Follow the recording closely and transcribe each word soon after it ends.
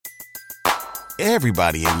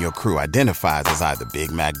Everybody in your crew identifies as either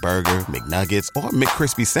Big Mac Burger, McNuggets, or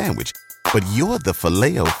McCrispy Sandwich. But you're the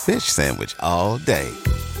Filet-O-Fish Sandwich all day.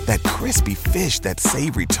 That crispy fish, that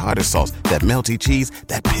savory tartar sauce, that melty cheese,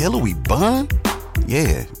 that pillowy bun.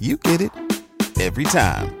 Yeah, you get it. Every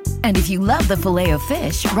time. And if you love the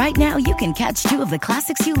Filet-O-Fish, right now you can catch two of the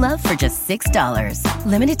classics you love for just $6.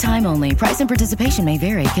 Limited time only. Price and participation may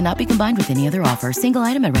vary. Cannot be combined with any other offer. Single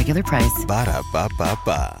item at regular price.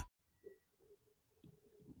 Ba-da-ba-ba-ba.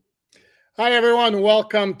 Hi, everyone.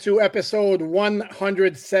 Welcome to episode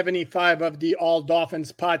 175 of the All Dolphins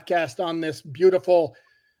podcast on this beautiful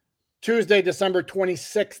Tuesday, December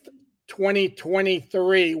 26th,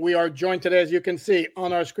 2023. We are joined today, as you can see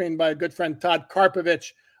on our screen, by a good friend, Todd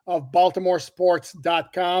Karpovich of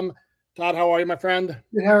BaltimoreSports.com. Todd, how are you, my friend?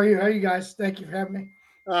 Good. How are you? How are you guys? Thank you for having me.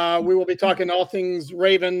 We will be talking all things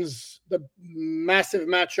Ravens, the massive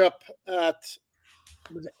matchup at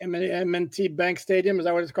M&T Bank Stadium. Is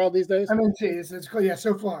that what it's called these days? M&T. It's called, yeah,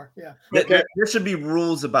 so far. Yeah. Okay. There should be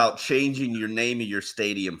rules about changing your name of your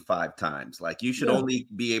stadium 5 times. Like you should only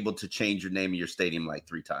be able to change your name of your stadium like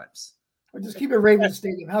 3 times. Or just keep it Ravens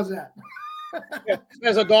Stadium. How's that?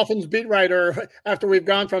 As a Dolphins beat writer, after we've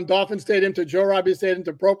gone from Dolphin Stadium to Joe Robbie Stadium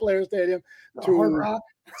to Pro Player Stadium to Hard Rock.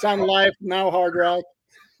 Sun Life, now Hard Rock.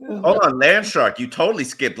 Hold on, Land Shark. You totally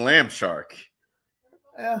skipped Lamb Shark.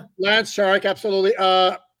 Yeah. Lance Shark, absolutely.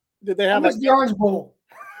 Did they have the Orange Bowl?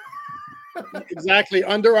 Exactly.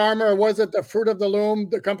 Under Armour, or was it the Fruit of the Loom,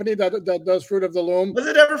 the company that does Fruit of the Loom? Was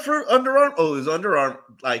it ever Fruit Under Armour? Oh, it was Under Armour.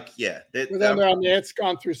 Like, yeah. With Under Armour, it's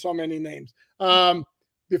gone through so many names.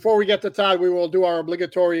 Before we get to Todd, we will do our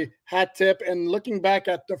obligatory hat tip. And looking back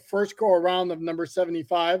at the first go around of number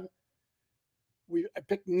 75, I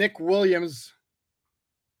picked Nick Williams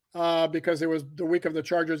because it was the week of the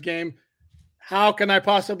Chargers game. How can I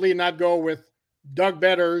possibly not go with Doug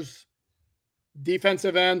Betters,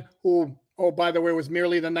 defensive end, who, oh, by the way, was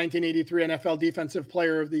merely the 1983 NFL Defensive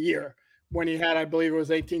Player of the Year when he had, I believe it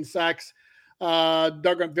was 18 sacks.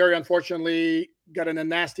 Doug, very unfortunately, got in a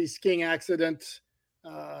nasty skiing accident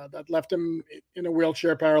that left him in a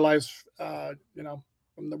wheelchair, paralyzed,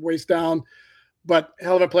 from the waist down. But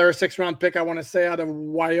hell of a player, 6th-round pick, I want to say, out of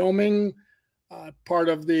Wyoming, part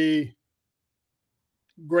of the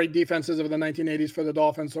great defenses of the 1980s for the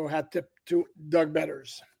Dolphins. So hat tip to Doug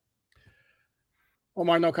Betters.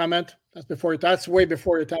 Omar, no comment? That's way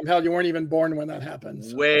before your time. Hell, you weren't even born when that happened.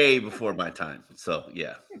 So. Way before my time. So,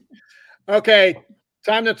 yeah. Okay.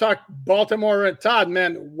 Time to talk Baltimore and Todd,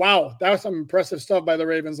 man. Wow. That was some impressive stuff by the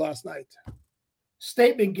Ravens last night.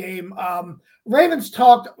 Statement game. Ravens, they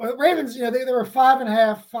were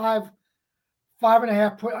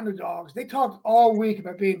 5.5 point underdogs. They talked all week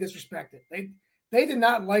about being disrespected. They did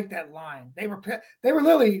not like that line. They were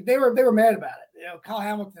mad about it. Kyle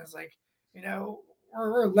Hamilton's like,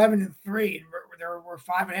 we're 11-3 and we're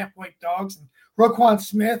 5.5 point dogs. And Roquan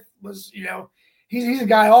Smith was, he's a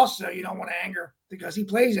guy also you don't want to anger because he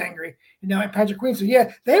plays angry, and Patrick Queen. So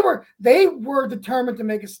yeah, they were determined to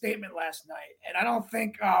make a statement last night. And I don't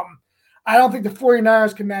think the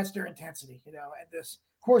 49ers can match their intensity, at this.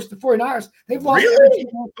 Of course, the 49ers, they've lost. Really?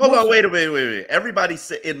 Hold on, wait a minute. Everybody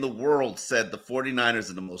in the world said the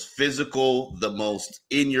 49ers are the most physical, the most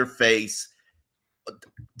in-your-face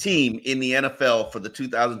team in the NFL for the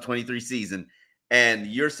 2023 season, and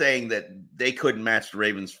you're saying that they couldn't match the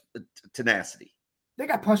Ravens' tenacity. They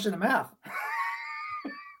got punched in the mouth.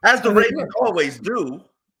 As the Ravens always do.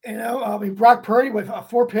 Brock Purdy with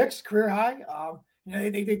 4 picks, career high.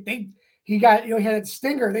 He got, he had a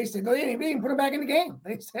stinger. They said, no, they didn't put him back in the game.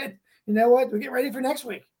 They said, you know what? We'll get ready for next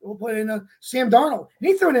week. We'll put in Sam Darnold. And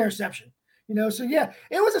he threw an interception. So yeah,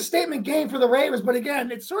 it was a statement game for the Ravens. But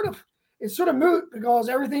again, it's sort of moot because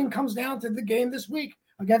everything comes down to the game this week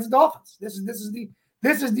against the Dolphins. This is the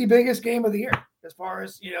biggest game of the year as far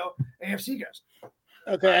as AFC goes.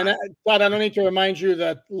 Okay, and Todd, I don't need to remind you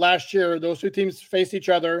that last year those two teams faced each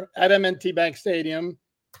other at M&T Bank Stadium,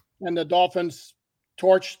 and the Dolphins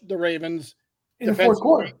torched the Ravens in the fourth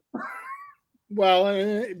quarter.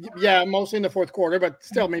 Well, yeah, mostly in the fourth quarter, but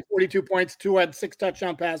still, 42 points. 2 had 6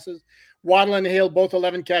 touchdown passes. Waddle and Hill, both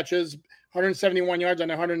 11 catches, 171 yards and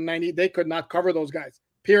 190. They could not cover those guys,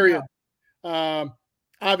 period. Yeah.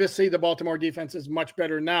 Obviously, the Baltimore defense is much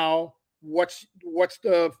better now. What's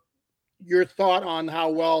your thought on how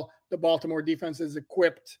well the Baltimore defense is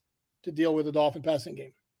equipped to deal with the Dolphin passing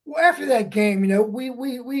game? Well, after that game,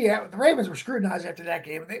 the Ravens were scrutinized after that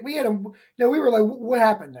game. We were like, what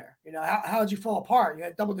happened there? How did you fall apart? You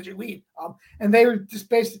had a double-digit lead, and they were just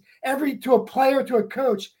basically to a player, to a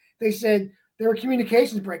coach. They said there were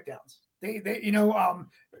communications breakdowns.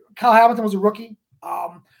 Kyle Hamilton was a rookie.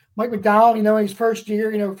 Mike McDonald, his first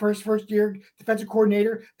year, first year defensive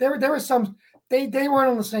coordinator. There was some they weren't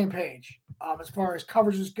on the same page as far as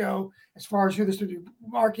coverages go, as far as who they're supposed to be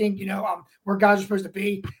marking, where guys are supposed to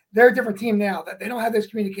be. They're a different team now. That they don't have those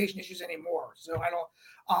communication issues anymore. So I don't.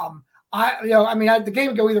 The game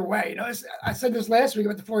would go either way. I said this last week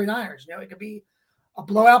about the 49ers. It could be a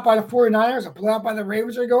blowout by the 49ers, a blowout by the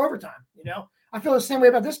Ravens, or go overtime. I feel the same way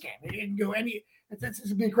about this game. It can go any. It's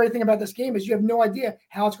the great thing about this game is you have no idea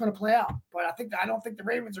how it's going to play out. But I don't think the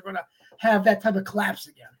Ravens are going to have that type of collapse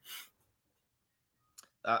again.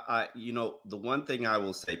 The one thing I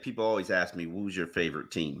will say, people always ask me, who's your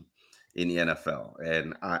favorite team in the NFL?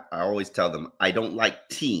 And I always tell them, I don't like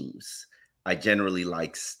teams. I generally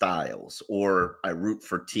like styles, or I root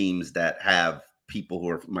for teams that have people who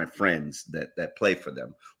are my friends that play for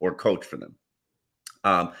them or coach for them.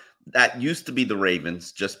 That used to be the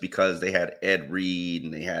Ravens, just because they had Ed Reed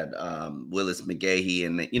and they had Willis McGahee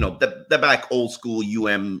and the back old school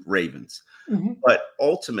Ravens. Mm-hmm. But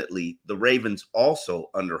ultimately, the Ravens also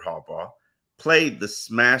under Harbaugh played the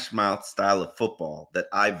smash mouth style of football that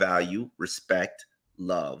I value, respect,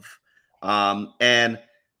 love. And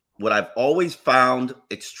what I've always found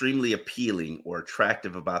extremely appealing or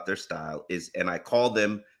attractive about their style is, and I call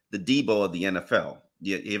them the Debo of the NFL.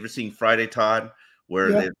 You ever seen Friday, Todd?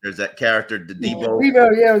 Where there's that character, the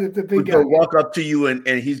Debo, the big guy. He'll walk up to you and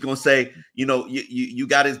he's gonna say, you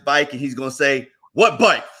got his bike, and he's gonna say, "What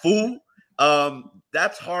bike, fool?"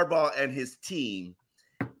 That's Harbaugh and his team.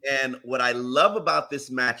 And what I love about this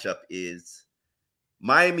matchup is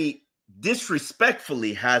Miami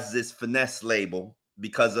disrespectfully has this finesse label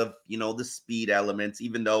because of the speed elements,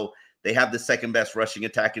 even though they have the second best rushing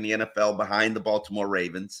attack in the NFL behind the Baltimore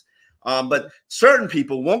Ravens. But certain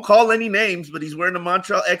people, won't call any names, but he's wearing a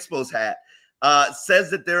Montreal Expos hat, says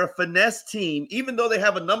that they're a finesse team, even though they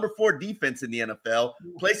have a number 4 defense in the NFL,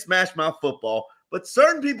 play smash mouth football. But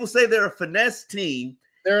certain people say they're a finesse team.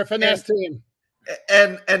 They're a finesse team.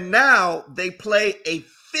 And now they play a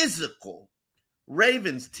physical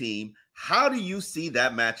Ravens team. How do you see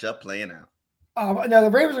that matchup playing out? Now the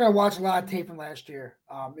Ravens are going to watch a lot of tape from last year.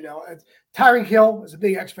 Tyreek Hill is a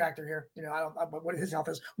big X factor here. I don't know what his health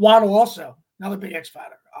is. Waddle also another big X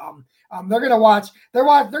factor. They're going to watch. They're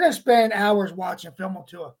going to spend hours watching film on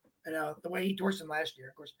Tua. The way he torched him last year.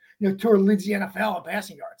 Of course, Tua leads the NFL in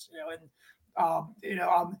passing yards.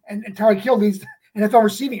 And Tyreek Hill leads the NFL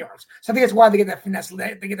receiving yards. So I think that's why they get that finesse.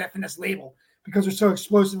 They get that finesse label because they're so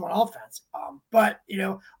explosive on offense.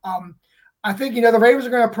 I think the Ravens are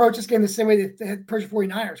going to approach this game the same way they approach the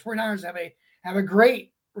 49ers. 49ers have a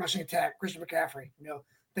great rushing attack. Christian McCaffrey.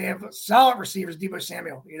 They have solid receivers. Deebo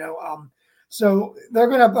Samuel. So they're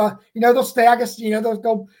going to they'll stay. I guess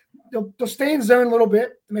they'll stay in zone a little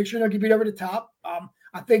bit to make sure they don't get beat over the top.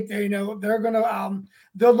 I think they're going to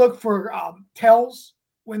they'll look for tells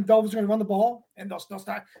when Dolphins are going to run the ball, and they'll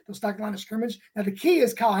stack the line of scrimmage. Now the key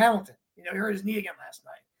is Kyle Hamilton. He hurt his knee again last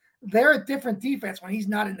night. They're a different defense when he's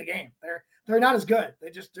not in the game. They're not as good.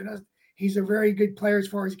 He's a very good player as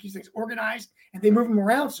far as he keeps things organized, and they move him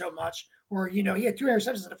around so much. Where he had 2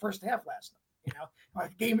 interceptions in the first half last night.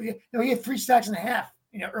 He had 3 sacks and a half.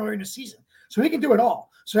 Earlier in the season, so he can do it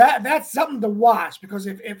all. So that's something to watch, because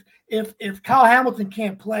if Kyle Hamilton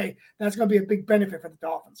can't play, that's going to be a big benefit for the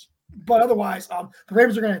Dolphins. But otherwise, the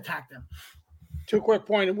Ravens are going to attack them. 2 quick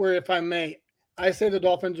points where, if I may, I say the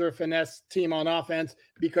Dolphins are a finesse team on offense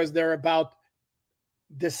because they're about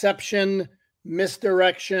deception,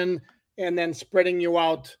 misdirection, and then spreading you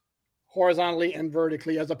out horizontally and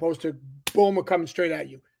vertically, as opposed to boom, coming straight at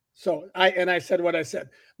you. So I said what I said.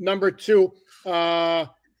 Number 2,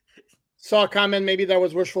 saw a comment, maybe that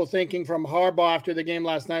was wishful thinking from Harbaugh after the game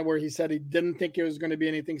last night, where he said he didn't think it was going to be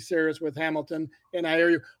anything serious with Hamilton. And I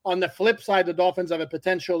hear you. On the flip side, the Dolphins have a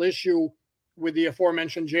potential issue with the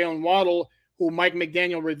aforementioned Jalen Waddle, who Mike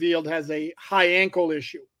McDaniel revealed has a high ankle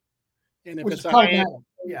issue. And if it's a high ankle,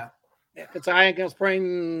 if it's a high ankle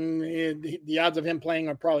sprain, the odds of him playing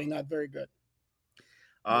are probably not very good.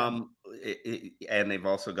 And they've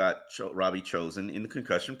also got Robbie Chosen in the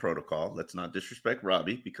concussion protocol. Let's not disrespect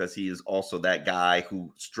Robbie, because he is also that guy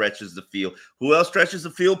who stretches the field. Who else stretches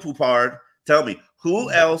the field, Poupard? Tell me,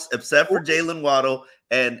 who else, except for Jalen Waddle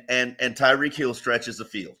and Tyreek Hill, stretches the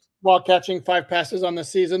field? While catching 5 passes on the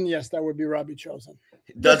season, yes, that would be Robbie Chosen.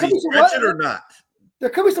 Does he stretch it or not?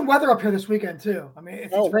 There could be some weather up here this weekend, too. I mean,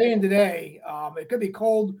 if it's raining today, it could be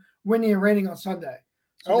cold, windy, and raining on Sunday.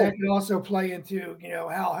 So that could also play into,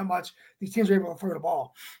 how much these teams are able to throw the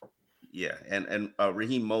ball. Yeah, and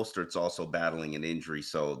Raheem Mostert's also battling an injury,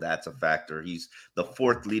 so that's a factor. He's the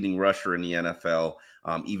fourth leading rusher in the NFL,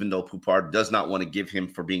 even though Poupard does not want to give him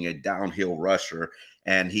for being a downhill rusher,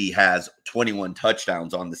 and he has 21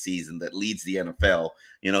 touchdowns on the season that leads the NFL.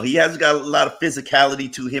 He has got a lot of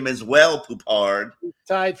physicality to him as well, Poupard. He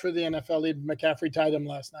tied for the NFL lead. McCaffrey tied him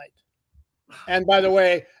last night. And by the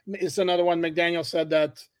way, it's another one. McDaniel said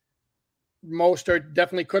that Mostert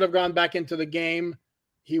definitely could have gone back into the game.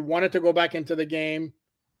 He wanted to go back into the game.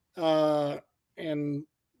 And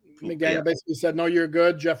McDaniel basically said, no, you're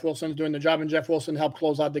good. Jeff Wilson's doing the job. And Jeff Wilson helped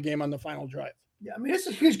close out the game on the final drive. Yeah, I mean, it's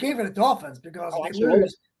a huge game for the Dolphins because if they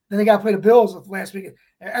lose, then they got to play the Bills last week.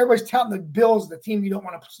 Everybody's touting the Bills, the team you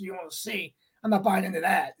want to see. I'm not buying into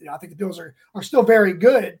that. I think the Bills are still very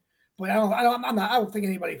good, but I don't think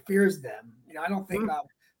anybody fears them. I don't think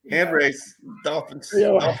hand race Dolphins.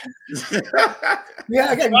 Yeah,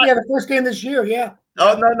 the first game this year. Yeah.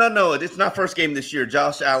 Oh no! It's not first game this year.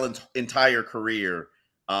 Josh Allen's entire career,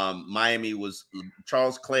 Miami was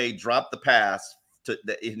Charles Clay dropped the pass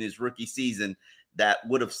in his rookie season that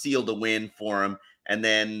would have sealed a win for him, and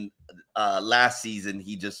then last season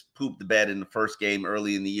he just pooped the bed in the first game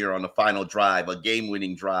early in the year on the final drive, a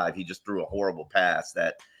game-winning drive. He just threw a horrible pass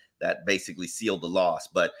that basically sealed the loss.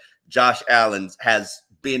 But Josh Allen has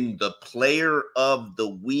been the player of the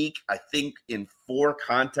week, I think, in 4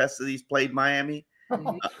 contests that he's played Miami.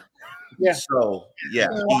 Yeah. So, yeah.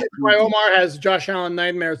 Why Omar has Josh Allen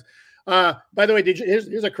nightmares. By the way,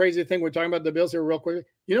 here's a crazy thing. We're talking about the Bills here real quick.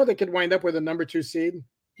 They could wind up with a number 2 seed.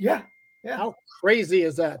 Yeah. How crazy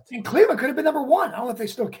is that? And Cleveland could have been number 1. I don't know if they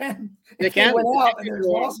still can. They can.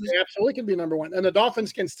 They absolutely can be number 1. And the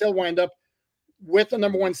Dolphins can still wind up with the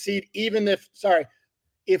number 1 seed, even if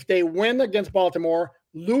they win against Baltimore,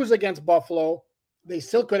 lose against Buffalo, they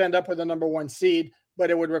still could end up with the number 1 seed, but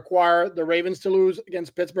it would require the Ravens to lose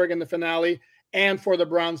against Pittsburgh in the finale and for the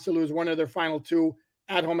Browns to lose one of their final 2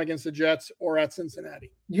 at home against the Jets or at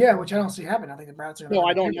Cincinnati. Yeah, which I don't see happening. I think the Browns are. No,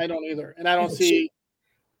 I don't either. And I don't see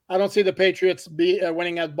the Patriots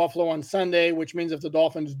winning at Buffalo on Sunday, which means if the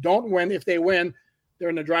Dolphins don't win, if they win, they're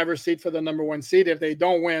in the driver's seat for the number 1 seed. If they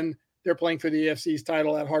don't win, they're playing for the AFC's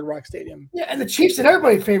title at Hard Rock Stadium. Yeah, and the Chiefs did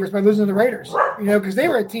everybody favors by losing to the Raiders, because they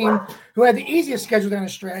were a team who had the easiest schedule down the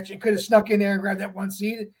stretch and could have snuck in there and grabbed that 1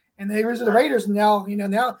 seed. And they lose to the Raiders, and now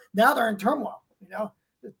they're in turmoil.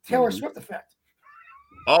 The Taylor Swift effect.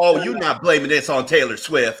 Oh, you're not blaming this on Taylor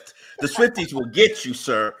Swift. The Swifties will get you,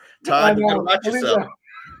 sir. Todd, you gotta watch yourself.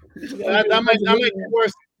 That might be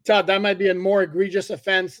worse. Todd, that might be a more egregious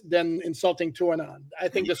offense than insulting Tuanon. I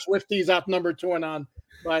think the Swifties outnumber Tuanon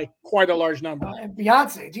by quite a large number. And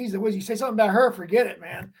Beyonce, geez, you say something about her, forget it,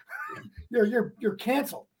 man. You're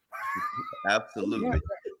canceled. Absolutely.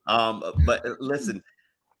 But listen,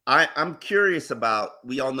 I'm curious about.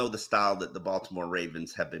 We all know the style that the Baltimore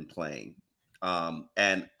Ravens have been playing,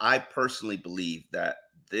 and I personally believe that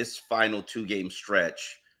this final 2-game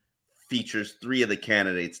stretch features 3 of the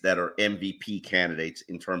candidates that are MVP candidates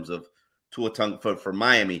in terms of for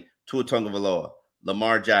Miami: Tua Tagovailoa,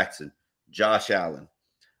 Lamar Jackson, Josh Allen.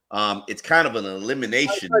 It's kind of an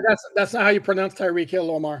elimination. That's not how you pronounce Tyreek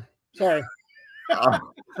Hill, Omar. Sorry. That's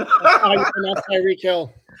how you pronounce Tyreek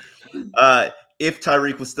Hill. If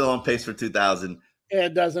Tyreek was still on pace for 2,000.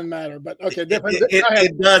 It doesn't matter, but okay.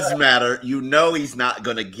 It does matter. He's not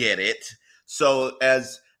going to get it. So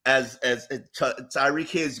as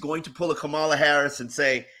Tyreek is going to pull a Kamala Harris and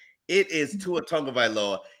say, it is Tua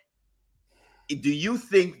Tagovailoa. Do you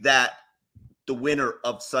think that the winner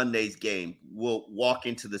of Sunday's game will walk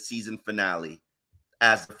into the season finale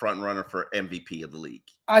as the front runner for MVP of the league?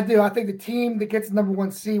 I do. I think the team that gets the number 1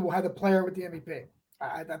 seed will have the player with the MVP.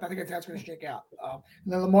 I think that's how it's going to shake out. And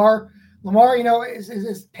then Lamar,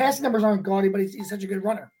 his passing numbers aren't gaudy, but he's such a good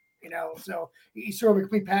runner, so he's sort of a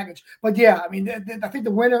complete package. But yeah, I mean, I think the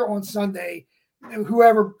winner on Sunday,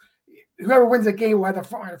 whoever wins the game will have the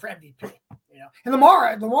front runner for MVP. And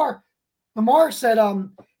Lamar said,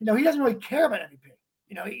 he doesn't really care about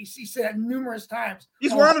MVP. He said that numerous times.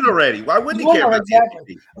 He's won it already. Why wouldn't he care about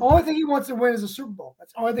exactly? The only thing he wants to win is a Super Bowl.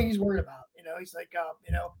 That's the only thing he's worried about. He's like,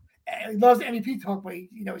 he loves the MVP talk, but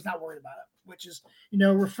he's not worried about it, which is,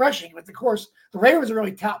 refreshing. But of course, the Ravens are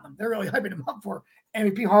really touting him. They're really hyping him up for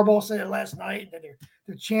MVP. Harbaugh said it last night that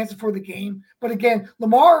they're chancing for the game. But again,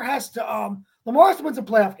 Lamar has to win some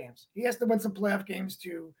playoff games. He has to win some playoff games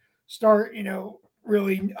to start,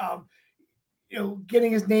 really,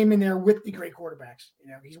 getting his name in there with the great quarterbacks.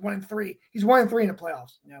 He's 1-3. He's 1-3 in the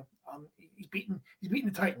playoffs. He's beaten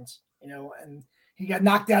the Titans. And he got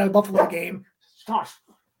knocked out of the Buffalo game. Gosh,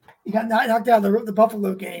 he got knocked out of the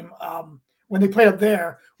Buffalo game when they played up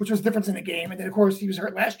there, which was difference in the game. And then, of course, he was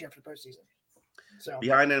hurt last year for the postseason. So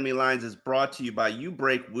Behind Enemy Lines is brought to you by You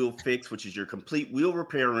Break Wheel Fix, which is your complete wheel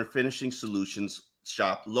repair and finishing solutions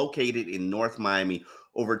shop located in North Miami.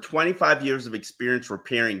 Over 25 years of experience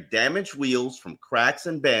repairing damaged wheels from cracks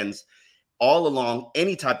and bends all along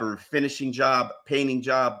any type of finishing job, painting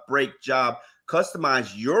job, brake job.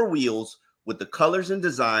 Customize your wheels with the colors and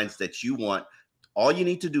designs that you want. All you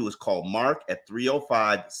need to do is call Mark at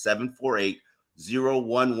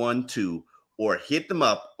 305-748-0112 or hit them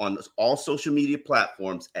up on all social media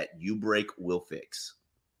platforms at You Break Will Fix.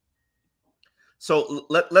 So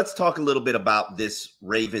let's talk a little bit about this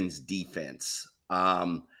Ravens defense.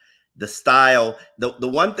 The style, the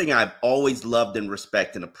one thing I've always loved and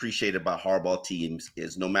respect and appreciated about Harbaugh teams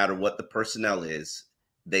is no matter what the personnel is,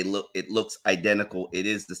 it looks identical. It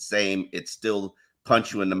is the same. It's still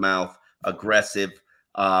punch you in the mouth, aggressive,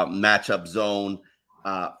 matchup zone,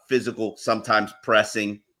 physical, sometimes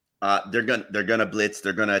pressing. They're gonna blitz.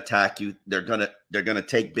 They're gonna attack you. They're gonna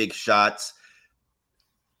take big shots.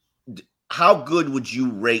 How good would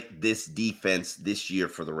you rate this defense this year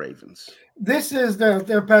for the Ravens? This is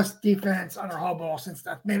their best defense under Harbaugh since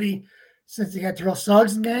they had Terrell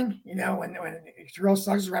Suggs in gang. When Terrell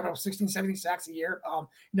Suggs was wrapping up 16, 17 sacks a year.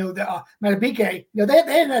 Matabike, they hadn't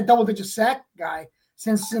had a double-digit sack guy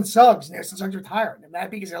since Suggs, since Suggs retired. And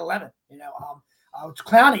Matabike's at 11.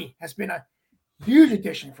 Clowney has been a huge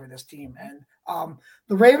addition for this team. And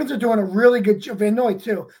the Ravens are doing a really good job. Van Noy,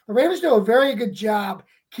 too. The Ravens do a very good job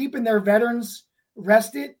keeping their veterans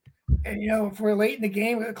rested. And, for late in the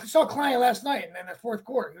game, I saw Clowney last night in the fourth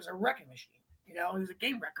quarter. He was a wrecking machine. He was a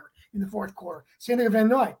game wrecker in the fourth quarter. Same thing with Van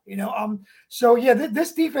Noy.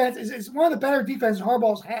 This defense is one of the better defenses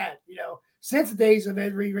Harbaugh's had, since the days of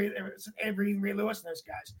Ed Reed, Ray Lewis and those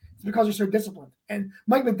guys. It's because they're so disciplined. And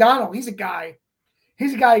Mike McDonald, he's a guy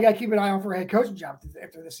you got to keep an eye on for a head coaching job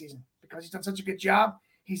after this season because he's done such a good job.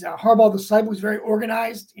 He's a Harbaugh disciple. He's very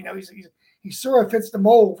organized. He sort of fits the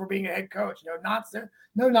mold for being a head coach. No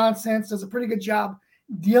nonsense. Does a pretty good job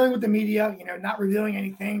dealing with the media. Not revealing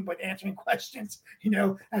anything but answering questions.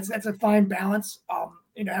 That's a fine balance.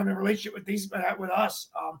 Having a relationship with us.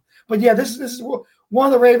 This is one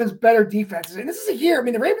of the Ravens' better defenses. And this is a year. I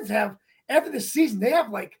mean, the Ravens have after this season they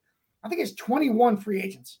have I think it's 21 free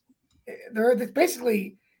agents. They're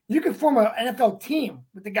basically you can form an NFL team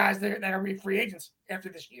with the guys that are free agents after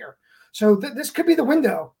this year. So this could be the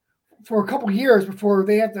window for a couple of years before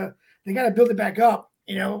they got to build it back up,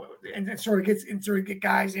 and sort of get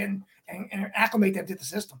guys in and acclimate them to the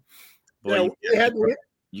system. Boy,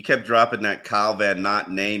 you kept dropping that Kyle Van Noy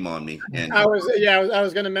name on me. And I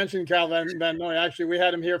was going to mention Kyle Van Noy. Actually, we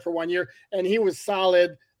had him here for 1 year, and he was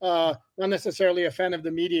solid. Not necessarily a fan of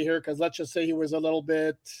the media here because let's just say he was a little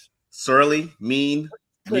bit surly,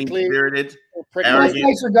 mean-spirited, much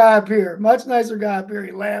nicer guy up here.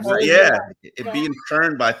 He laughs. It being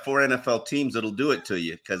turned by 4 NFL teams, it'll do it to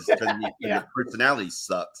you because your personality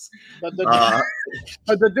sucks. But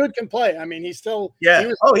the dude can play. I mean, he's still. Yeah.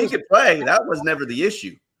 He could play. That was never the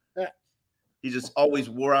issue. Yeah. He just always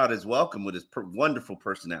wore out his welcome with his wonderful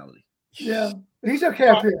personality. Yeah, he's okay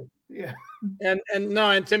up here. Yeah. And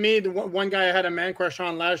to me, the one guy I had a man crush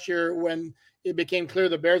on last year when it became clear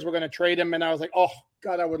the Bears were going to trade him, and I was like, oh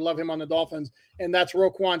God, I would love him on the Dolphins. And that's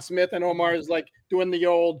Roquan Smith, and Omar is doing the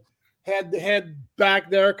old head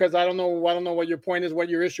back there because I don't know what your point is, what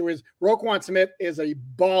your issue is. Roquan Smith is a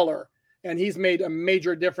baller, and he's made a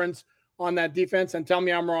major difference on that defense. And tell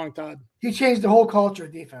me I'm wrong, Todd. He changed the whole culture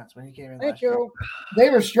of defense when he came in. Thank you.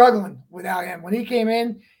 They were struggling without him. When he came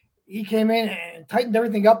in and tightened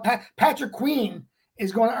everything up. Patrick Queen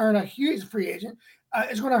is going to earn a huge free agent.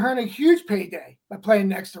 Is going to earn a huge payday by playing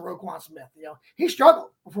next to Roquan Smith. He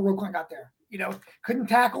struggled before Roquan got there. Couldn't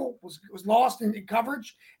tackle, was lost in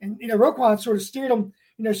coverage, and Roquan sort of steered him.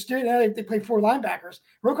 They play 4 linebackers.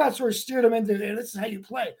 Roquan sort of steered him into this is how you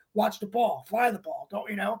play. Watch the ball, fly the ball, don't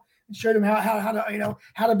and showed him how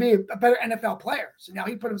to be a better NFL player. So now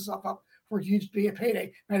he put himself up for a huge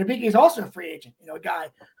payday. Matabike is also a free agent. A guy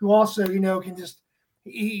who also can just.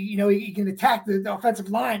 He can attack the offensive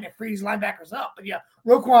line and free these linebackers up. But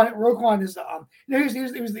Roquan is he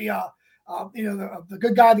was the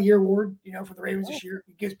good guy of the year award for the Ravens this year.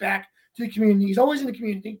 He gives back to the community. He's always in the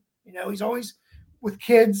community. He's always with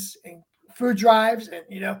kids and food drives and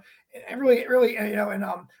And really, and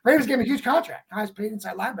Ravens gave him a huge contract, highest paid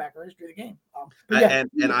inside linebacker in the history of the game.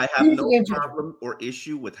 And I have no problem or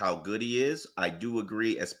issue with how good he is. I do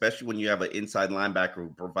agree, especially when you have an inside linebacker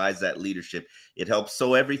who provides that leadership. It helps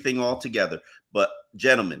sew everything all together. But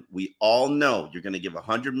gentlemen, we all know you're going to give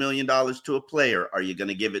 $100 million to a player. Are you going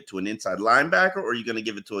to give it to an inside linebacker, or are you going to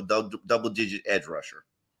give it to a double-digit edge rusher?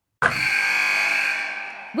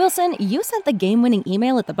 Wilson, you sent the game-winning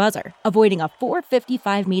email at the buzzer, avoiding a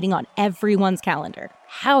 4:55 meeting on everyone's calendar.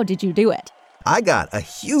 How did you do it? I got a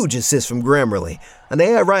huge assist from Grammarly, an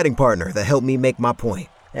AI writing partner that helped me make my point.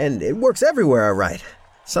 And it works everywhere I write.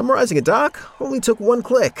 Summarizing a doc only took one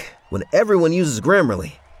click. When everyone uses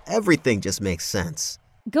Grammarly, everything just makes sense.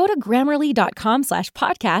 Go to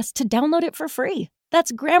Grammarly.com/podcast to download it for free.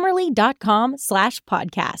 That's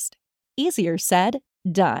Grammarly.com/podcast. Easier said,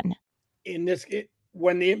 done. In this,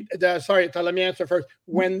 let me answer first.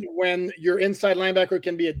 When your inside linebacker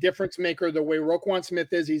can be a difference maker, the way Roquan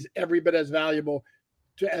Smith is, he's every bit as valuable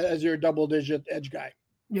as your double-digit edge guy.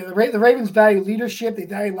 Yeah, the Ravens value leadership. They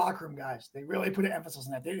value locker room guys. They really put an emphasis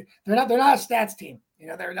on that. They're not a stats team.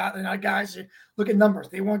 They're not guys who look at numbers.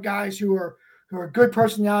 They want guys who are good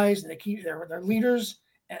personalities, and they're leaders,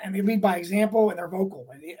 and they lead by example, and they're vocal.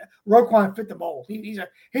 And Roquan fit the mold. He's a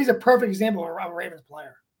perfect example of a Ravens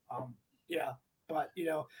player. But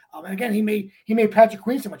and again, he made Patrick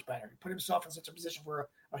Queen so much better. He put himself in such a position for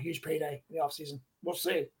a huge payday in the offseason. We'll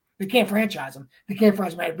see. They can't franchise him. They can't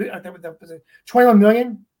franchise him. $21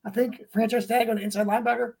 million, I think, franchise tag on the inside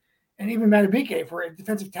linebacker, and even Madubuike for a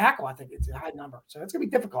defensive tackle. I think it's a high number, so it's gonna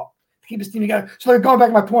be difficult to keep his team together. So going back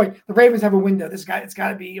to my point, the Ravens have a window. It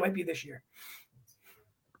might be this year.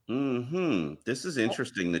 This is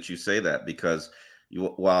interesting that you say that, because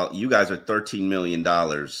while you guys are $13 million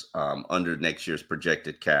under next year's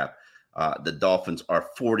projected cap, the Dolphins are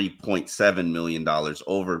 $40.7 million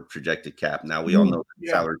over projected cap. Now, we all know the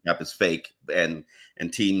salary cap is fake, and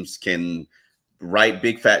teams can write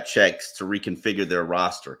big fat checks to reconfigure their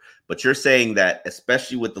roster. But you're saying that,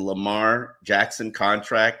 especially with the Lamar Jackson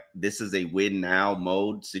contract, this is a win now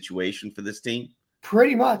mode situation for this team?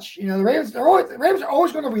 Pretty much. The Ravens are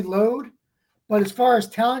always going to reload, but as far as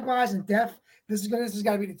talent wise and depth, this has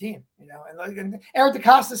got to be the team, And Eric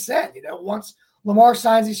DeCosta said, once Lamar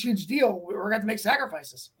signs this huge deal, we're going to have to make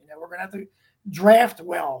sacrifices. We're going to have to draft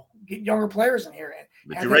well, get younger players in here.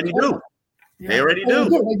 But you already do. They already do.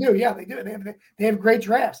 They do. Yeah, they do. They have great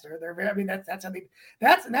drafts. They're very. I mean, that's how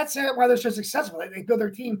that's why they're so successful. They build their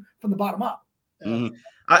team from the bottom up. Mm-hmm.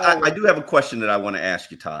 I do have a question that I want to ask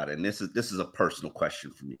you, Todd, and this is a personal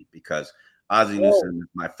question for me, because Ozzie Newsome is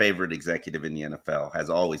my favorite executive in the NFL, has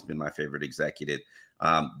always been my favorite executive.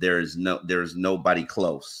 There is nobody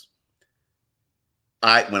close.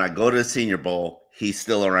 When I go to the Senior Bowl, he's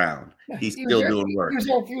still around. He's still doing work.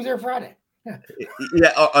 He was there Friday.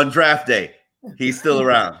 Yeah, on draft day, he's still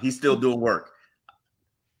around. He's still doing work.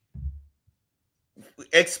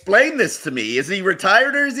 Explain this to me. Is he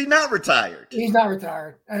retired or is he not retired? He's not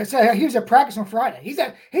retired. I said he was at practice on Friday. He's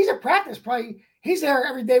at practice. Probably he's there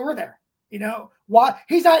every day we're there. Why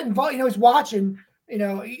he's not involved? He's watching.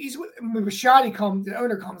 He's when Rashadi comes, the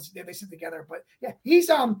owner comes, they sit together. But yeah, he's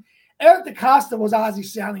Eric DeCosta was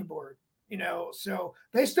Ozzie's sounding board. So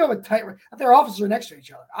they still have a tight. Their offices are next to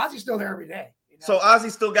each other. Ozzie's still there every day. So Ozzie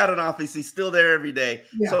still got an office. He's still there every day.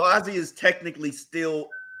 Yeah. So Ozzie is technically still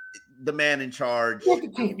the man in charge. With the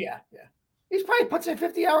team, yeah. He's probably puts in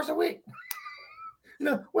 50 hours a week.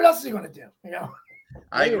 What else is he going to do?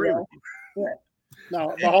 I agree with you. Yeah.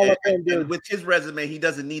 No, the Hall of Fame dude. With his resume, he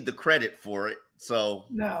doesn't need the credit for it. So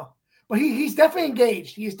no, but he's definitely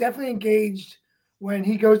engaged. He's definitely engaged when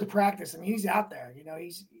he goes to practice. I mean, he's out there.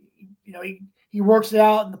 He works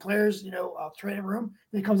out in the players, training room.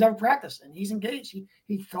 Then he comes out of practice and he's engaged.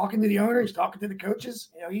 He's talking to the owner. He's talking to the coaches.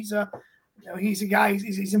 He's a guy.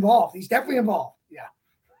 He's involved. He's definitely involved. Yeah.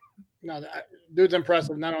 No, dude's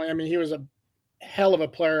impressive. Not only, he was a hell of a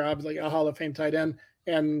player. Obviously, a Hall of Fame tight end,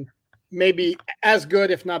 and maybe as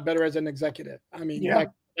good, if not better, as an executive.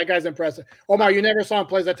 That guy's impressive. Omar, you never saw him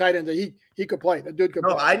play as a tight end. He could play. The dude could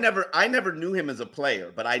play. No, I never knew him as a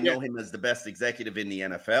player, but I know him as the best executive in the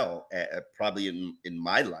NFL, probably in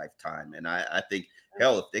my lifetime. And I think,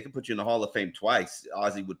 hell, if they could put you in the Hall of Fame twice,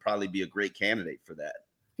 Ozzie would probably be a great candidate for that.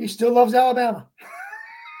 He still loves Alabama.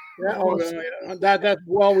 Yeah,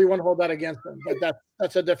 we won't hold that against him, but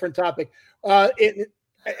that's a different topic.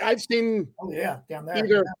 I've seen down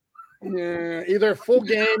there. Either full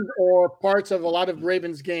games or parts of a lot of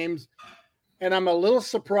Ravens games, and I'm a little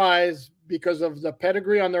surprised because of the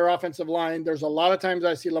pedigree on their offensive line. There's a lot of times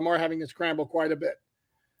I see Lamar having to scramble quite a bit.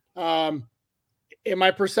 Is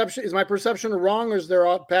my perception wrong, or is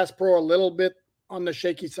their pass pro a little bit on the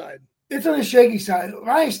shaky side? It's on the shaky side.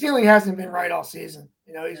 Ryan Stanley hasn't been right all season.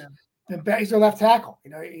 He's been bad. He's a left tackle.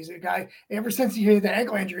 He's a guy ever since he had the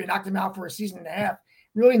ankle injury, knocked him out for a season and a half.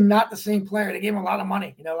 Really not the same player. They gave him a lot of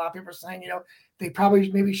money. A lot of people are saying, they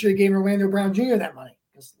probably maybe should have given Orlando Brown Jr. that money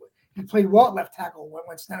because he played well at left tackle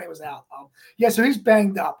when Stanley was out. So he's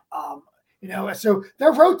banged up. So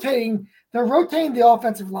they're rotating the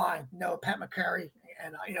offensive line. Pat McCurry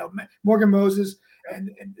and Morgan Moses,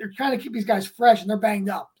 and they're trying to keep these guys fresh, and they're banged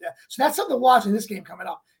up. Yeah. So that's something to watch in this game coming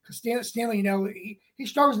up because Stanley, he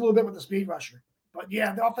struggles a little bit with the speed rusher. But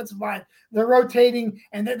yeah, the offensive line, they're rotating,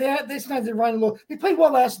 and they sometimes they run a little. They played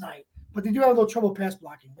well last night, but they do have a little trouble pass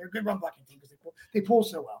blocking. They're a good run blocking team because they pull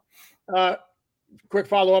so well. Quick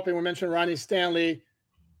follow up, and we mentioned Ronnie Stanley.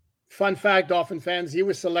 Fun fact, Dolphin fans, he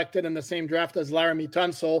was selected in the same draft as Laramie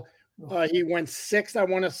Tunsil. He went 6th, I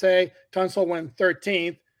want to say. Tunsil went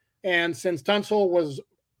 13th, and since Tunsil was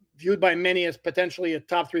viewed by many as potentially a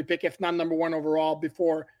top 3 pick, if not number 1 overall,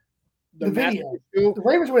 before the video. The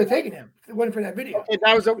Ravens would have taken him if it wasn't for that video. Okay,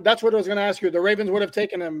 that's what I was going to ask you. The Ravens would have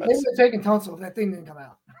taken him. They would have taken Tunsil if that thing didn't come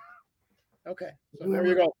out. Okay, so there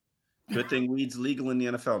you go. Good thing weed's legal in the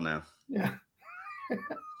NFL now. Yeah.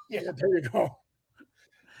 Yeah, there you go.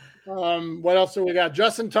 What else do we got?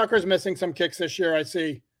 Justin Tucker's missing some kicks this year, I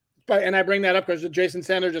see. And I bring that up because Jason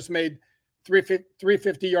Sanders just made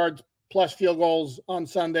 350 yards plus field goals on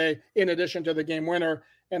Sunday in addition to the game winner.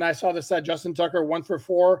 And I saw this that Justin Tucker 1 for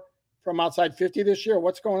 4 from outside 50 this year.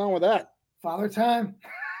 What's going on with that? Father time.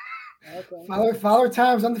 Okay. Father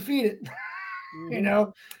time's undefeated.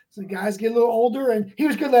 So guys get a little older, and he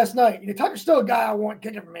was good last night. Tucker's still a guy I want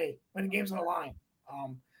kicking for me when the game's on the line.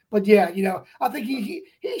 But yeah, I think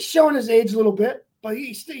he's showing his age a little bit, but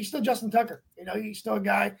he's still Justin Tucker. He's still a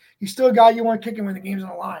guy. He's still a guy you want kicking when the game's on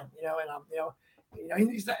the line.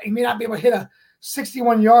 He may not be able to hit a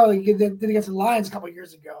 61-yard like he did against the Lions a couple of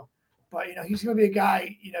years ago, but he's going to be a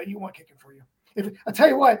guy you want kicking for you. I'll tell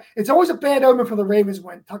you what, it's always a bad omen for the Ravens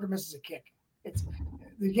when Tucker misses a kick.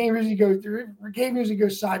 The game usually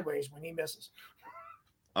goes sideways when he misses.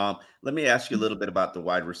 Let me ask you a little bit about the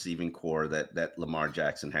wide receiving core that Lamar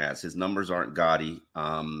Jackson has. His numbers aren't gaudy.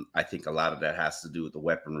 I think a lot of that has to do with the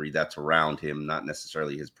weaponry that's around him, not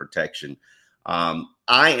necessarily his protection. I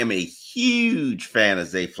am a huge fan of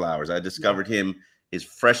Zay Flowers. I discovered him his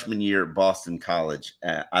freshman year at Boston College.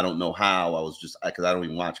 I don't know how. I was because I don't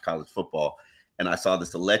even watch college football. And I saw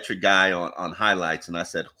this electric guy on highlights, and I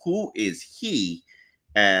said, who is he?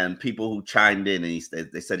 And people who chimed in, and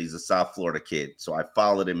they said he's a South Florida kid. So I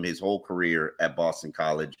followed him his whole career at Boston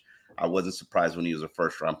College. I wasn't surprised when he was a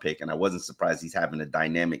first-round pick, and I wasn't surprised he's having a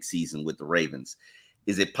dynamic season with the Ravens.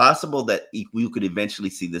 Is it possible that we could eventually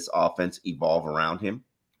see this offense evolve around him?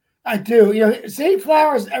 I do. Zay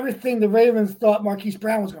Flowers, everything the Ravens thought Marquise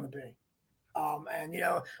Brown was going to be.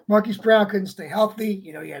 Marquise Brown couldn't stay healthy.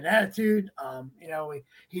 He had an attitude.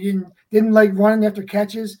 He didn't like running after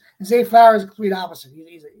catches. And Zay Flowers is the complete opposite.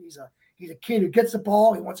 He's a kid who gets the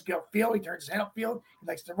ball. He wants to get upfield. He turns his head upfield. He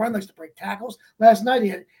likes to run, likes to break tackles. Last night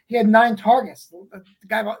he had 9 targets.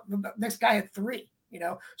 The next guy had 3.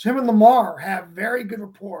 So him and Lamar have very good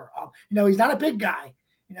rapport. He's not a big guy.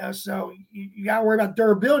 So you got to worry about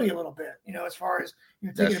durability a little bit, as far as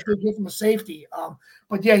taking a big hit from a safety.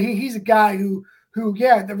 But yeah, he's a guy who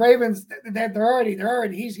the Ravens,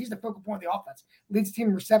 he's the focal point of the offense. Leads the team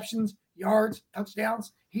in receptions, yards,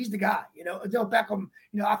 touchdowns. He's the guy. Odell Beckham.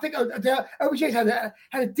 I think OBJ's had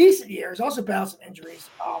a decent year. He's also battled some injuries.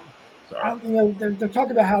 They're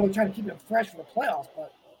talking about how they're trying to keep him fresh for the playoffs,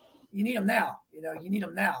 but you need him now. You need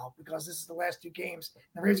him now because this is the last 2 games.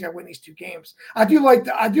 The Ravens got to win these 2 games. I do like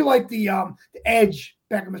the edge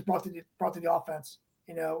Beckham has brought to the offense.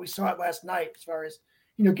 We saw it last night as far as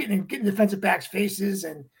getting defensive backs' faces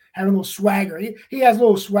and having a little swagger. He has a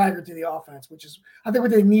little swagger to the offense, which is I think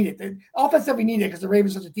what they needed. The offense that we needed because the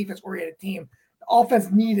Ravens are such a defense-oriented team. The offense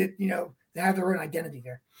needed to have their own identity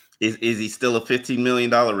there. Is he still a $15 million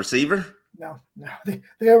receiver? No,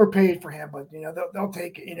 they overpaid for him, but they'll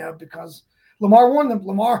take it, because Lamar warned them.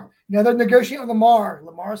 Lamar, they're negotiating with Lamar.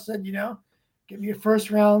 Lamar said, give me a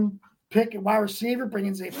first-round pick at wide receiver, bring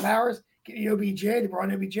in Zay Flowers, get me OBJ. They brought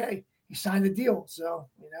in OBJ. He signed the deal. So,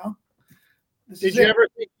 Did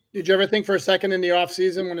you ever think for a second in the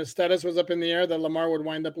offseason when his status was up in the air that Lamar would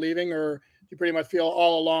wind up leaving, or you pretty much feel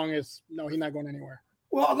all along he's not going anywhere?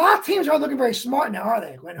 Well, a lot of teams aren't looking very smart now, are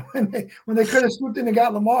they? When they could have swooped in and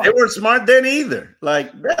got Lamar, they weren't smart then either.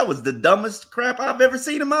 Like that was the dumbest crap I've ever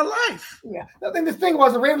seen in my life. Yeah, I think the thing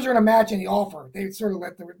was the Ravens were going to match any offer. They sort of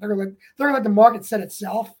they're going to let the market set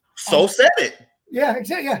itself. So said it. Yeah,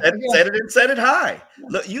 exactly. Yeah, Said it and said it high.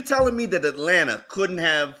 Look, you telling me that Atlanta couldn't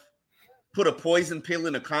have put a poison pill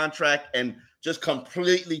in a contract and just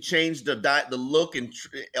completely changed the look and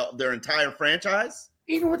their entire franchise?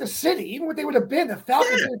 Even with the city, even what they would have been, the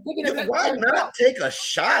Falcons were thinking of that. Why not take a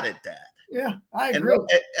shot at that? Yeah, I And agree.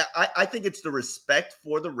 I think it's the respect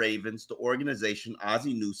for the Ravens, the organization,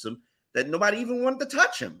 Ozzie Newsome, that nobody even wanted to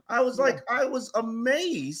touch him. I was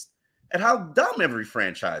amazed at how dumb every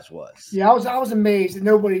franchise was. Yeah, I was amazed that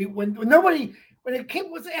nobody when it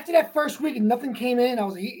came was after that first week and nothing came in. I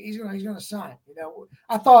was like, he's gonna sign.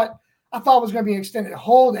 I thought it was going to be an extended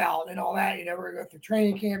holdout and all that. We're going to go through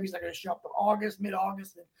training camp. He's not going to show up till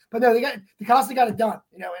mid-August. But no, they constantly got it done.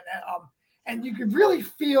 And you could really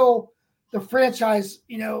feel the franchise.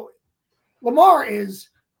 Lamar is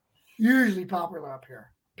usually popular up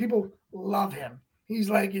here. People love him. He's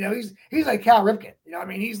like, he's like Cal Ripken.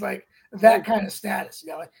 He's like that kind of status.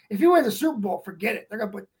 If you win the Super Bowl, forget it. They're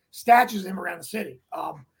going to put statues of him around the city.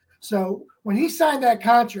 So when he signed that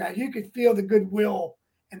contract, you could feel the goodwill.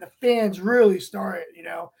 And the fans really started,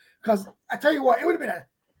 because I tell you what, it would have been an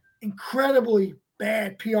incredibly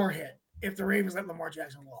bad PR hit if the Ravens let Lamar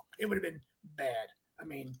Jackson walk. It would have been bad.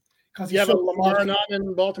 Because you have a Lamar Anon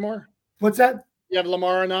in Baltimore? What's that? You have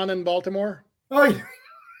Lamar Anon in Baltimore? Oh,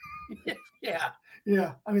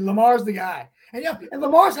 yeah. Lamar's the guy. And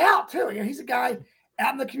Lamar's out too. He's a guy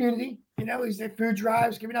out in the community. He's at food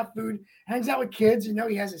drives, giving out food, hangs out with kids.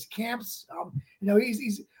 He has his camps.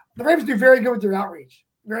 He's the Ravens do very good with their outreach.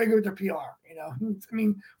 Very good with their PR,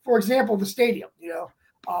 for example, the stadium,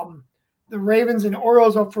 the Ravens and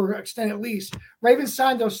Orioles up for extended lease. Ravens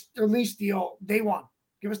signed their lease deal day one.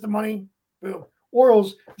 Give us the money, boom.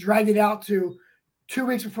 Orioles dragged it out to 2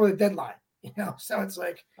 weeks before the deadline, So it's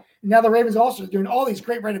like now the Ravens also are doing all these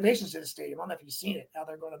great renovations to the stadium. I don't know if you've seen it. Now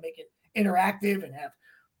they're going to make it interactive and have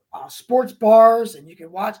sports bars, and you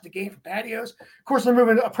can watch the game from patios. Of course, they're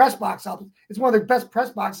moving a press box up. It's one of the best press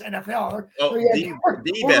boxes in NFL.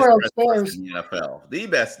 The best press box in the NFL. The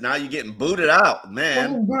best. Now you're getting booted out,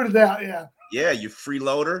 man. Booted out, yeah. Yeah, you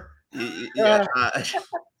freeloader. Yeah.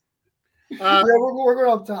 We're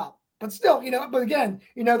going up top. But still, but again,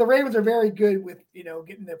 the Ravens are very good with,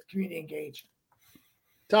 getting the community engaged.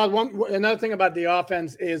 Todd, another thing about the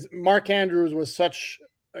offense is Mark Andrews was such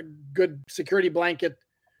a good security blanket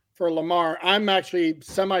for Lamar. I'm actually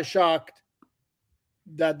semi-shocked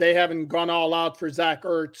that they haven't gone all out for Zach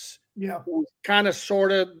Ertz. Yeah. Kind of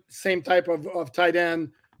sort of same type of tight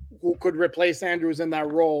end who could replace Andrews in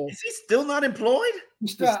that role. Is he still not employed?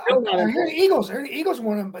 He's still not employed. I heard the Eagles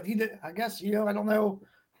want him, but he did. I guess, I don't know.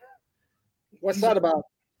 What's that about?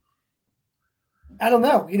 I don't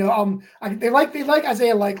know. They like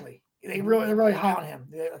Isaiah Likely. They're really high on him.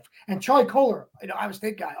 And Charlie Kohler, Iowa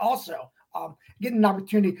State guy, also getting an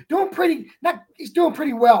opportunity. He's doing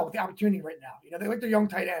pretty well with the opportunity right now. They like their young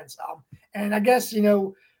tight ends. And I guess,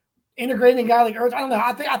 integrating a guy like Ertz, I don't know.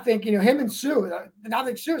 I think him and Sue. I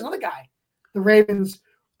think Sue is another guy. The Ravens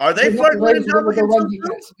are they flirting with their run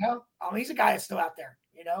defense? He's a guy that's still out there.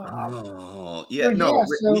 We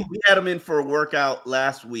had him in for a workout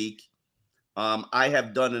last week. I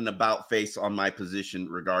have done an about face on my position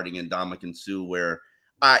regarding Ndamukong Suh, where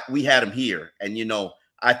we had him here, and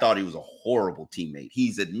I thought he was a horrible teammate.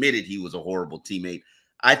 He's admitted he was a horrible teammate.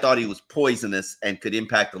 I thought he was poisonous and could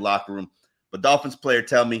impact the locker room. But Dolphins player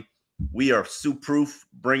tell me we are Suh-proof.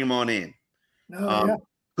 Bring him on in.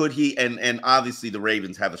 Could he? And obviously the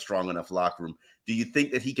Ravens have a strong enough locker room. Do you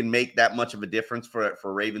think that he can make that much of a difference for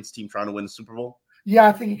a Ravens team trying to win the Super Bowl? Yeah,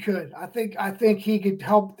 I think he could. I think he could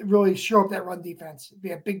help really shore up that run defense.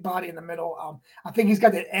 Be a big body in the middle. I think he's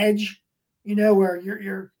got that edge, where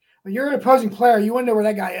you're when you're an opposing player, you want to know where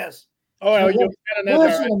that guy is. Oh, he'll in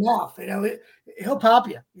the mouth. He'll pop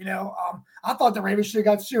you. I thought the Ravens should have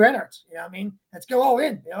got Sue Ennerts. Let's go all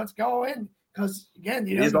in. Let's go all in because again,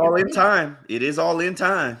 it is all in time. It is all in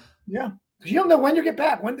time. Yeah, because you don't know when you get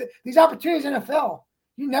back. When these opportunities in NFL,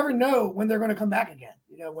 you never know when they're going to come back again.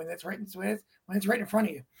 When it's right in front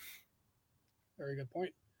of you. Very good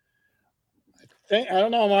point. I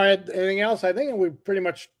don't know, Amar, anything else? I think we pretty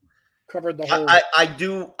much covered the whole.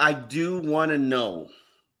 I do want to know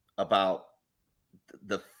about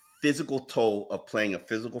the physical toll of playing a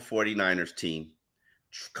physical 49ers team,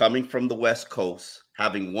 coming from the West Coast,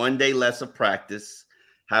 having 1 day less of practice,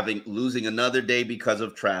 losing another day because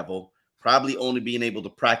of travel, probably only being able to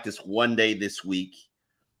practice 1 day this week.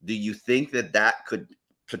 Do you think that could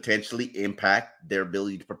potentially impact their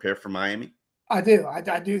ability to prepare for Miami? I do. I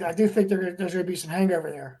do think there's going to be some hangover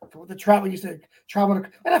there. The travel used to travel.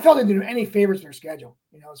 NFL didn't do any favors to their schedule,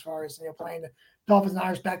 as far as playing the Dolphins and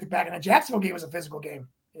Niners back to back. And the Jacksonville game was a physical game.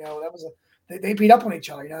 That they beat up on each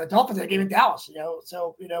other. The Dolphins had a game in Dallas,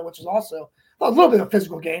 so which was also a little bit of a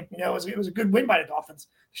physical game. It was a good win by the Dolphins to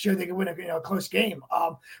show they could win a close game.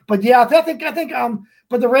 But yeah, I think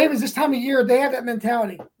but the Ravens this time of year, they have that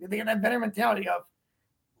mentality. They have that better mentality of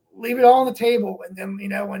leave it all on the table, and then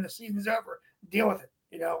when the season's over, deal with it.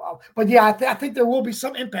 But yeah, I think there will be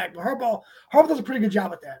some impact. But Harbaugh does a pretty good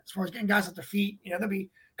job at that as far as getting guys off their feet. There'll be a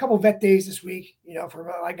couple of vet days this week,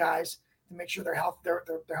 for my guys to make sure they're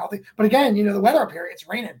healthy. But again, the weather up here, it's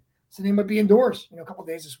raining, so they might be indoors, a couple of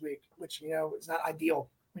days this week, which is not ideal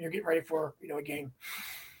when you're getting ready for a game.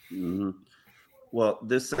 Mm-hmm. Well,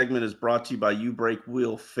 this segment is brought to you by You Brake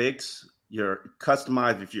Wheel Fix. You're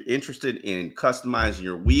customized if you're interested in customizing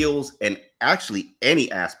your wheels and actually any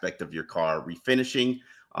aspect of your car, refinishing.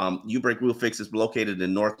 You Brake Wheel Fix is located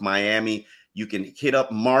in North Miami. You can hit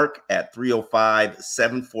up Mark at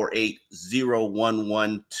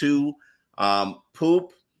 305-748-0112.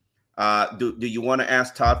 Poop. Do you want to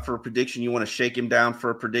ask Todd for a prediction? You want to shake him down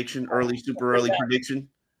for a prediction? Super early prediction?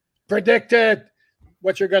 Predicted.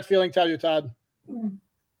 What's your gut feeling tell you, Todd?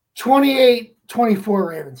 28-24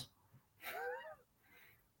 Ravens.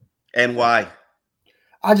 And why?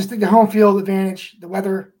 I just think the home field advantage, the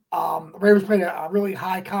weather. The Ravens played a really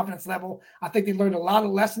high confidence level. I think they learned a lot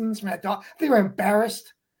of lessons from that. I think they were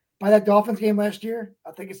embarrassed by that Dolphins game last year.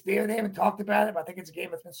 I think they haven't talked about it, but I think it's a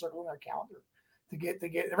game that's been circled on their calendar to get. The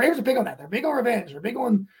Ravens are big on that. They're big on revenge. They're big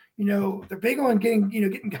on they're big on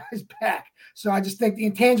getting guys back. So I just think the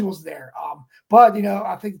intangibles there. But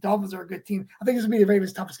I think the Dolphins are a good team. I think this will be the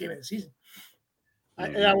Ravens' toughest game of the season.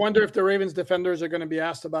 I wonder if the Ravens defenders are going to be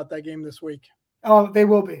asked about that game this week. Oh, they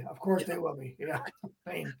will be. Of course, they will be.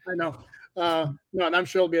 I know. No, and I'm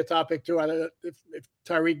sure it'll be a topic too. If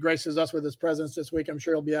Tyreek graces us with his presence this week, I'm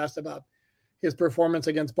sure he'll be asked about his performance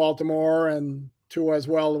against Baltimore and Tua as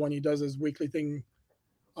well when he does his weekly thing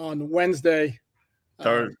on Wednesday.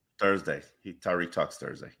 Thursday. Tyreek talks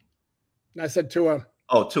Thursday. And I said Tua.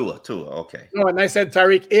 Oh, Tua. Okay. No, and I said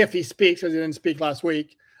Tyreek if he speaks, because he didn't speak last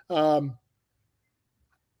week.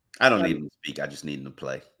 I don't need him to speak. I just need him to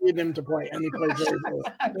play. Need him to play, and he plays very good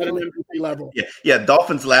at an MVP level. Yeah.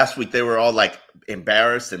 Dolphins last week, they were all like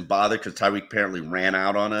embarrassed and bothered because Tyreek apparently ran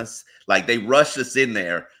out on us. Like they rushed us in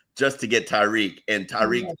there just to get Tyreek, and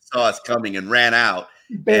Tyreek saw us coming and ran out.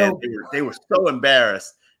 And they were so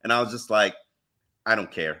embarrassed, and I was just like, I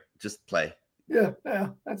don't care, just play. Yeah,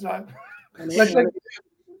 that's right.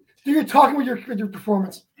 You're talking with your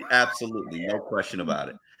performance. Absolutely, no question about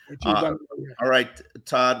it. All right,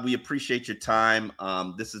 Todd, we appreciate your time.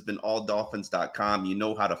 This has been alldolphins.com. You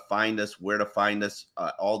know how to find us, where to find us,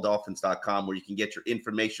 alldolphins.com, where you can get your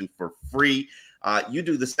information for free. You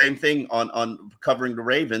do the same thing on covering the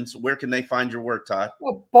Ravens. Where can they find your work, Todd?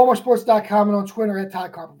 Well, BaltimoreSports.com and on Twitter at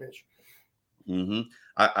Todd Karpovich. Mm-hmm.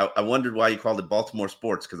 I wondered why you called it Baltimore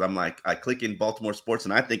Sports, because I'm like, I click in Baltimore Sports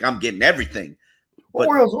and I think I'm getting everything. But,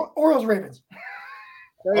 Orioles, Ravens.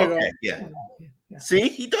 Okay, yeah. See,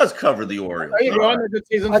 he does cover the Orioles. There you go. Good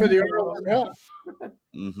season for the Orioles. Yeah.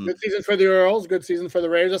 Mm-hmm. Good season for the Orioles. Good season for the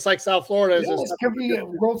Ravens. Just like South Florida. This could be a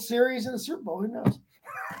World Series and a Super Bowl. Who knows?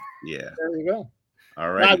 Yeah. There you go.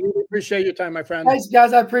 All right. I really appreciate your time, my friend. Thanks,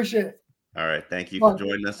 guys. I appreciate it. All right. Thank you for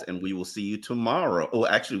joining us, and we will see you tomorrow. Oh,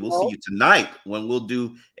 actually, we'll see you tonight when we'll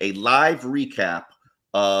do a live recap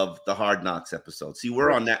of the Hard Knocks episode. See,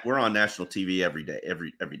 we're on national TV every day.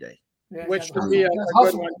 Yeah, which should be a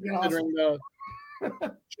good one considering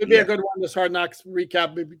should be a good one. This Hard Knocks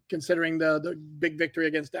recap, considering the big victory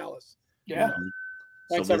against Dallas. Yeah. Mm-hmm.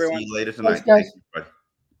 Thanks, we'll everyone. See you later tonight. Thanks, guys.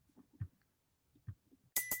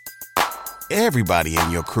 Everybody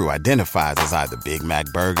in your crew identifies as either Big Mac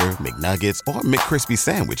Burger, McNuggets, or McCrispy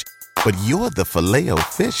Sandwich. But you're the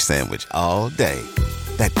Filet-O-Fish Sandwich all day.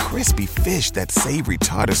 That crispy fish, that savory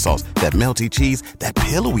tartar sauce, that melty cheese, that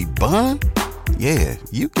pillowy bun. Yeah,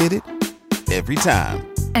 you get it. Every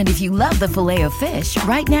time. And if you love the Filet-O-Fish,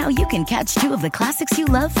 right now you can catch two of the classics you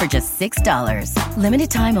love for just $6.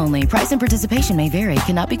 Limited time only. Price and participation may vary.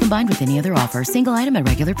 Cannot be combined with any other offer. Single item at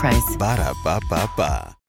regular price. Ba-da-ba-ba-ba.